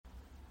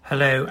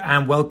Hello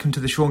and welcome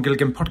to the Sean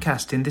Gilligan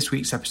podcast. In this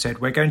week's episode,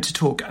 we're going to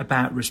talk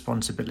about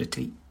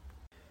responsibility.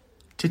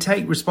 To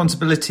take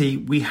responsibility,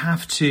 we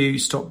have to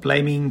stop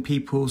blaming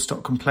people,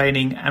 stop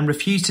complaining, and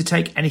refuse to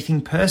take anything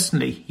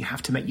personally. You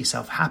have to make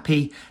yourself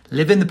happy,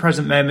 live in the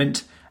present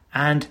moment,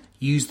 and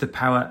use the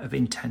power of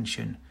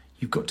intention.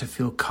 You've got to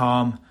feel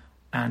calm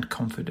and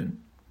confident.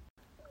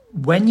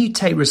 When you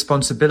take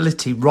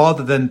responsibility,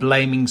 rather than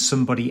blaming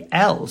somebody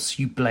else,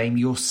 you blame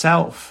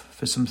yourself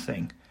for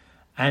something.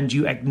 And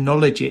you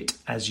acknowledge it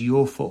as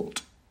your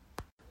fault.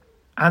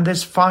 And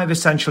there's 5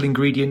 essential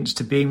ingredients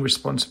to being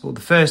responsible.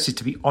 The first is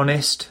to be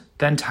honest,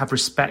 then to have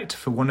respect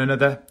for one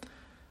another.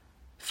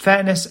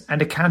 Fairness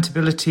and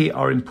accountability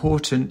are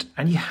important,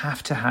 and you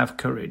have to have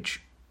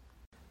courage.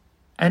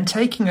 And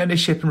taking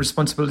ownership and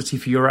responsibility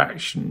for your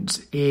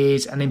actions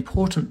is an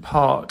important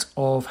part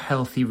of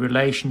healthy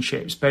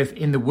relationships, both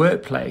in the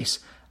workplace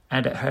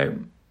and at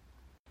home.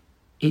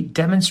 It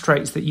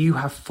demonstrates that you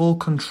have full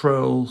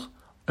control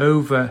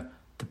over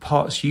the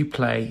parts you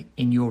play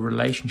in your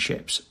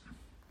relationships.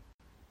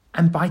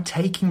 And by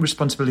taking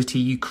responsibility,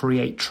 you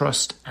create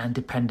trust and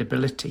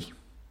dependability.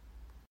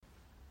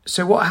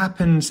 So what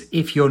happens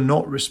if you're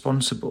not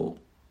responsible?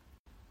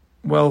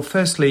 Well,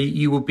 firstly,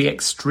 you will be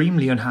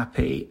extremely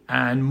unhappy,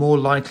 and more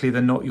likely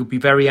than not, you'll be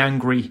very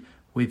angry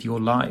with your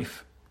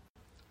life.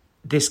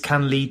 This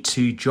can lead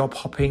to job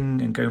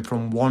hopping and going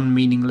from one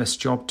meaningless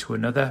job to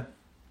another.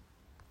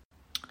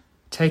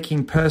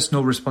 Taking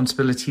personal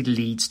responsibility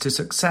leads to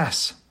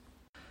success.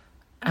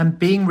 And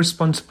being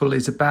responsible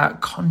is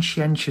about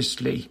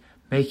conscientiously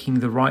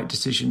making the right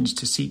decisions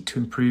to seek to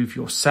improve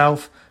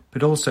yourself,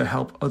 but also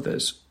help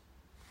others.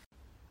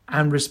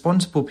 And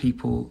responsible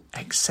people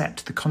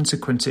accept the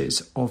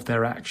consequences of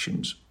their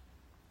actions.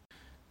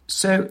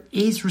 So,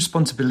 is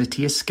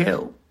responsibility a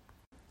skill?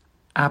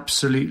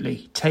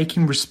 Absolutely.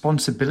 Taking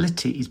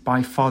responsibility is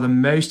by far the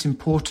most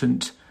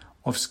important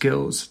of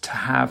skills to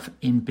have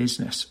in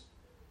business.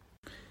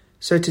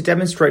 So to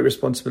demonstrate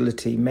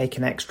responsibility, make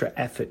an extra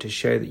effort to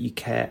show that you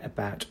care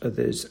about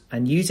others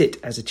and use it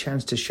as a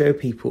chance to show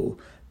people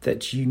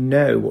that you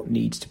know what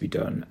needs to be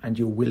done and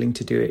you're willing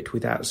to do it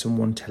without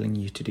someone telling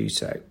you to do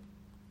so.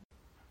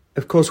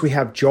 Of course, we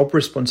have job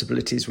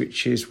responsibilities,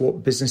 which is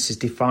what businesses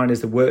define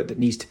as the work that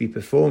needs to be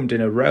performed in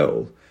a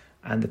role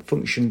and the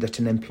function that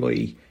an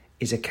employee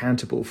is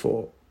accountable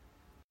for.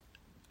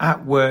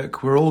 At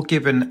work, we're all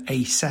given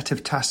a set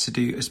of tasks to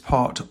do as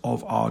part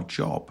of our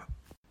job.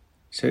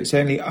 So it's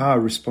only our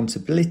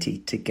responsibility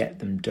to get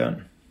them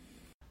done.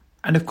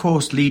 And of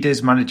course,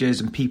 leaders, managers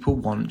and people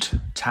want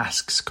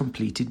tasks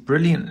completed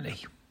brilliantly.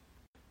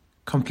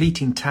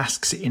 Completing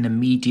tasks in a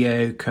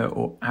mediocre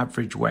or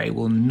average way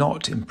will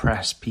not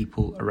impress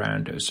people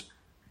around us.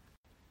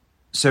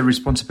 So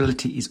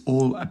responsibility is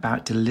all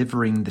about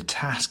delivering the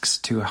tasks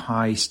to a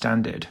high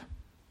standard.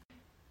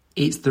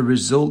 It's the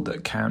result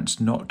that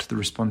counts, not the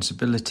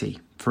responsibility.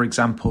 For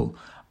example,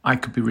 I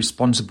could be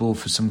responsible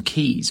for some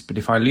keys, but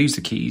if I lose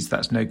the keys,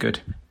 that's no good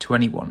to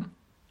anyone.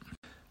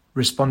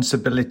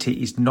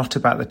 Responsibility is not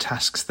about the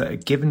tasks that are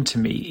given to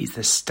me, it's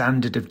the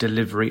standard of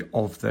delivery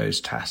of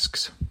those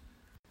tasks.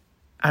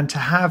 And to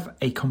have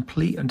a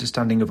complete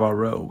understanding of our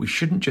role, we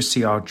shouldn't just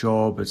see our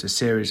job as a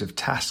series of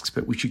tasks,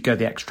 but we should go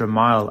the extra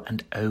mile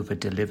and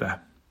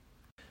over-deliver.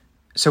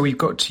 So we've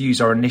got to use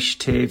our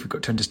initiative, we've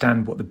got to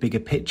understand what the bigger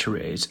picture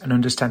is and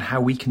understand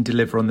how we can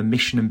deliver on the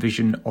mission and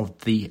vision of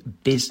the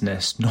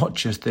business, not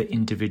just the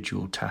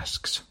individual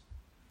tasks.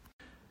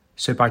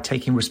 So by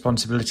taking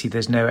responsibility,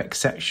 there's no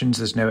exceptions,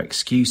 there's no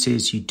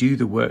excuses. You do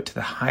the work to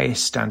the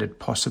highest standard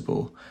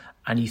possible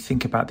and you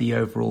think about the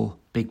overall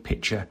big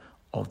picture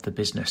of the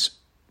business.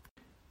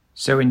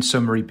 So in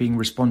summary, being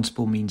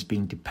responsible means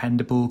being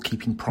dependable,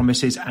 keeping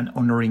promises and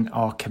honouring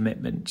our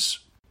commitments.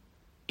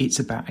 It's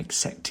about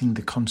accepting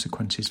the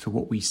consequences for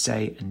what we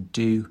say and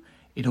do.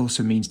 It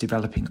also means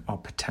developing our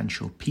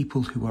potential.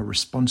 People who are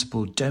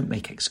responsible don't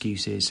make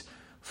excuses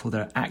for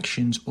their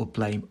actions or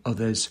blame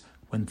others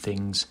when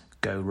things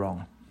go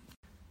wrong.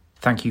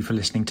 Thank you for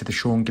listening to the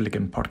Sean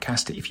Gilligan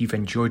podcast. If you've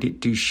enjoyed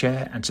it, do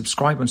share and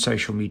subscribe on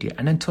social media.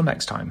 And until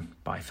next time,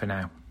 bye for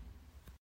now.